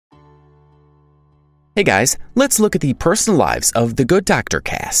Hey guys, let's look at the personal lives of the Good Doctor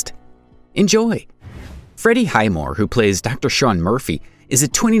cast. Enjoy! Freddie Highmore, who plays Dr. Sean Murphy, is a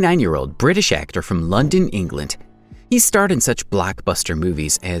 29-year-old British actor from London, England. He starred in such blockbuster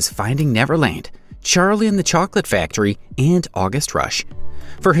movies as Finding Neverland, Charlie and the Chocolate Factory, and August Rush.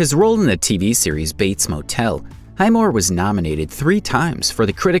 For his role in the TV series Bates Motel, Highmore was nominated 3 times for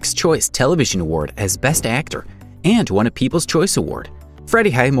the Critics' Choice Television Award as Best Actor and won a People's Choice Award.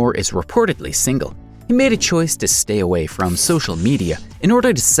 Freddie Highmore is reportedly single. He made a choice to stay away from social media in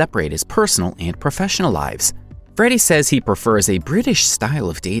order to separate his personal and professional lives. Freddie says he prefers a British style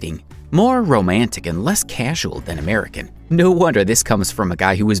of dating, more romantic and less casual than American. No wonder this comes from a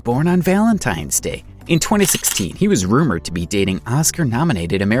guy who was born on Valentine's Day. In 2016, he was rumored to be dating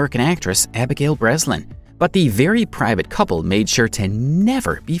Oscar-nominated American actress Abigail Breslin, but the very private couple made sure to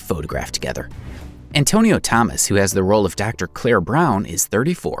never be photographed together. Antonia Thomas, who has the role of Dr. Claire Brown, is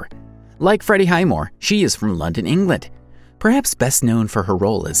 34. Like Freddie Highmore, she is from London, England. Perhaps best known for her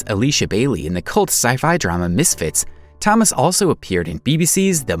role as Alicia Bailey in the cult sci-fi drama Misfits, Thomas also appeared in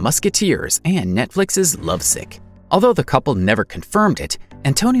BBC's The Musketeers and Netflix's Lovesick. Although the couple never confirmed it,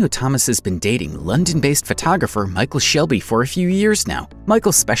 Antonia Thomas has been dating London-based photographer Michael Shelby for a few years now.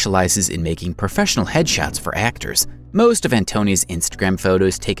 Michael specializes in making professional headshots for actors. Most of Antonia's Instagram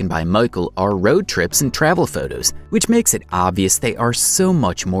photos taken by Michael are road trips and travel photos, which makes it obvious they are so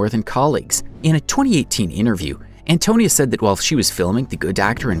much more than colleagues. In a 2018 interview, Antonia said that while she was filming The Good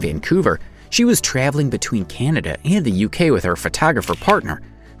Doctor in Vancouver, she was traveling between Canada and the UK with her photographer partner,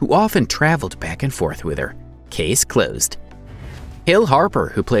 who often traveled back and forth with her. Case closed. Hill Harper,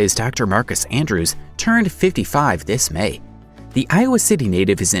 who plays Dr. Marcus Andrews, turned 55 this May. The Iowa City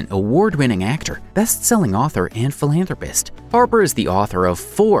native is an award-winning actor, best-selling author, and philanthropist. Harper is the author of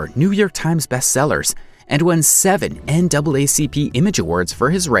 4 New York Times bestsellers and won 7 NAACP Image Awards for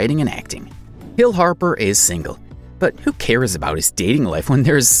his writing and acting. Hill Harper is single, but who cares about his dating life when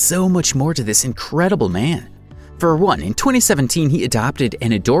there's so much more to this incredible man? For one, in 2017 he adopted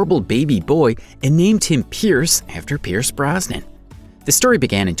an adorable baby boy and named him Pierce after Pierce Brosnan. The story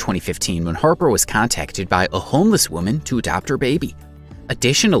began in 2015 when Harper was contacted by a homeless woman to adopt her baby.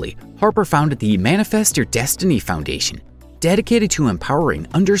 Additionally, Harper founded the Manifest Your Destiny Foundation, dedicated to empowering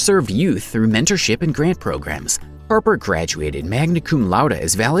underserved youth through mentorship and grant programs. Harper graduated magna cum laude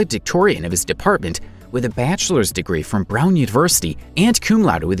as valedictorian of his department with a bachelor's degree from Brown University and cum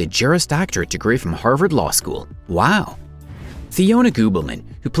laude with a Juris Doctorate degree from Harvard Law School. Wow! Fiona Gubelman,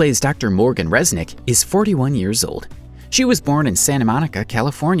 who plays Dr. Morgan Resnick, is 41 years old. She was born in Santa Monica,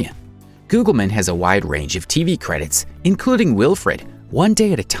 California. Guggelman has a wide range of TV credits, including Wilfred, One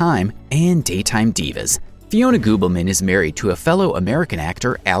Day at a Time, and Daytime Divas. Fiona Gubelman is married to a fellow American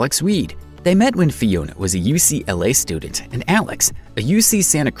actor, Alex Weed. They met when Fiona was a UCLA student, and Alex, a UC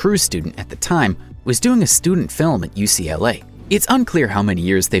Santa Cruz student at the time, was doing a student film at UCLA. It's unclear how many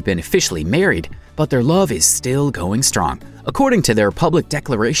years they've been officially married, but their love is still going strong, according to their public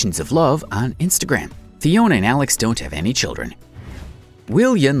declarations of love on Instagram. Fiona and Alex don't have any children.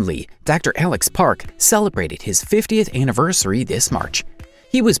 Will Yun Lee, Dr. Alex Park, celebrated his 50th anniversary this March.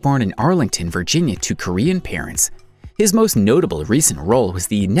 He was born in Arlington, Virginia to Korean parents. His most notable recent role was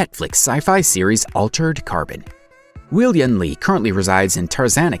the Netflix sci-fi series Altered Carbon. Will Yun Lee currently resides in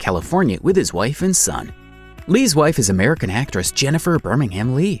Tarzana, California with his wife and son. Lee's wife is American actress Jennifer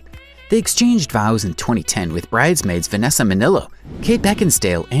Birmingham Lee. They exchanged vows in 2010 with bridesmaids Vanessa Minnillo, Kate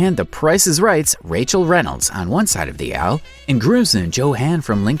Beckinsale, and The Price is Right's Rachel Reynolds on one side of the aisle, and groomsman Joe Han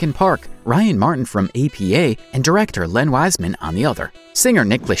from Linkin Park, Ryan Martin from APA, and director Len Wiseman on the other. Singer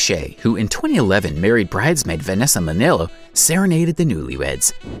Nick Lachey, who in 2011 married bridesmaid Vanessa Minnillo, serenaded the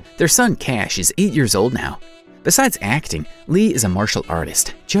newlyweds. Their son Cash is 8 years old now. Besides acting, Lee is a martial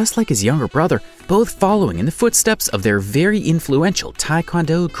artist, just like his younger brother, both following in the footsteps of their very influential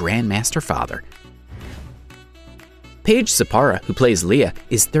Taekwondo Grandmaster father. Paige Sapara, who plays Leah,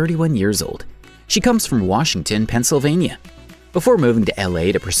 is 31 years old. She comes from Washington, Pennsylvania. Before moving to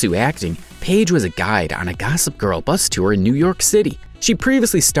LA to pursue acting, Paige was a guide on a Gossip Girl bus tour in New York City. She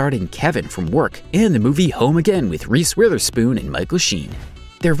previously starred in Kevin from Work and the movie Home Again with Reese Witherspoon and Michael Sheen.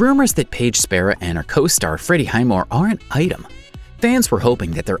 There are rumors that Paige Spera and her co-star Freddie Highmore are an item. Fans were hoping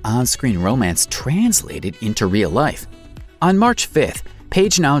that their on-screen romance translated into real life. On March 5th,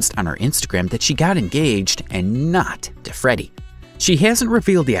 Paige announced on her Instagram that she got engaged and not to Freddie. She hasn't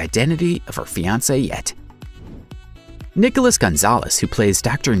revealed the identity of her fiancé yet. Nicholas Gonzalez, who plays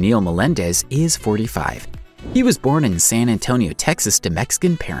Dr. Neil Melendez, is 45. He was born in San Antonio, Texas to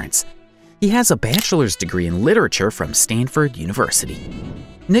Mexican parents. He has a bachelor's degree in literature from Stanford University.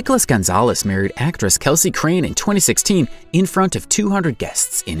 Nicholas Gonzalez married actress Kelsey Crane in 2016 in front of 200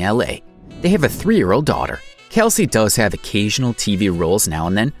 guests in LA. They have a 3-year-old daughter. Kelsey does have occasional TV roles now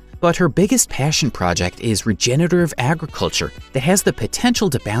and then, but her biggest passion project is regenerative agriculture that has the potential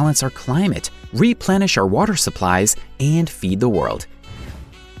to balance our climate, replenish our water supplies, and feed the world.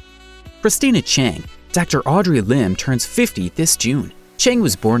 Christina Chang, Dr. Audrey Lim, turns 50 this June. Chang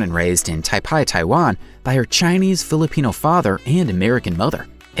was born and raised in Taipei, Taiwan by her Chinese-Filipino father and American mother.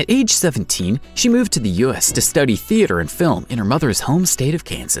 At age 17, she moved to the US to study theater and film in her mother's home state of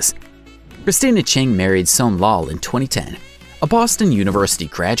Kansas. Christina Chang married Som Lal in 2010. A Boston University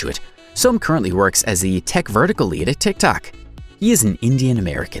graduate, Som currently works as the tech vertical lead at TikTok. He is an Indian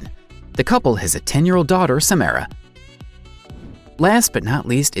American. The couple has a 10-year-old daughter, Samara. Last but not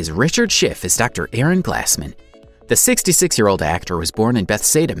least is Richard Schiff as Dr. Aaron Glassman. The 66-year-old actor was born in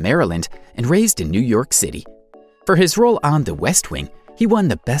Bethsaida, Maryland, and raised in New York City. For his role on The West Wing, he won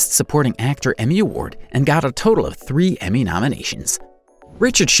the Best Supporting Actor Emmy Award and got a total of 3 Emmy nominations.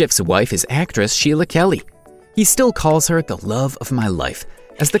 Richard Schiff's wife is actress Sheila Kelly. He still calls her the love of my life,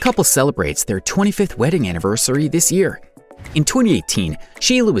 as the couple celebrates their 25th wedding anniversary this year. In 2018,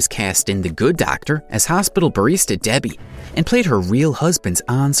 Sheila was cast in The Good Doctor as hospital barista Debbie and played her real husband's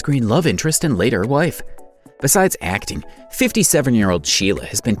on-screen love interest and later wife. Besides acting, 57-year-old Sheila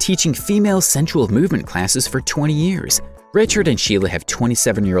has been teaching female sensual movement classes for 20 years. Richard and Sheila have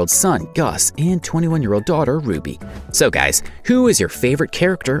 27-year-old son, Gus, and 21-year-old daughter, Ruby. So guys, who is your favorite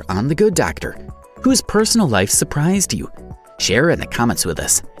character on The Good Doctor? Whose personal life surprised you? Share in the comments with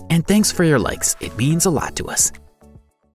us. And thanks for your likes, it means a lot to us.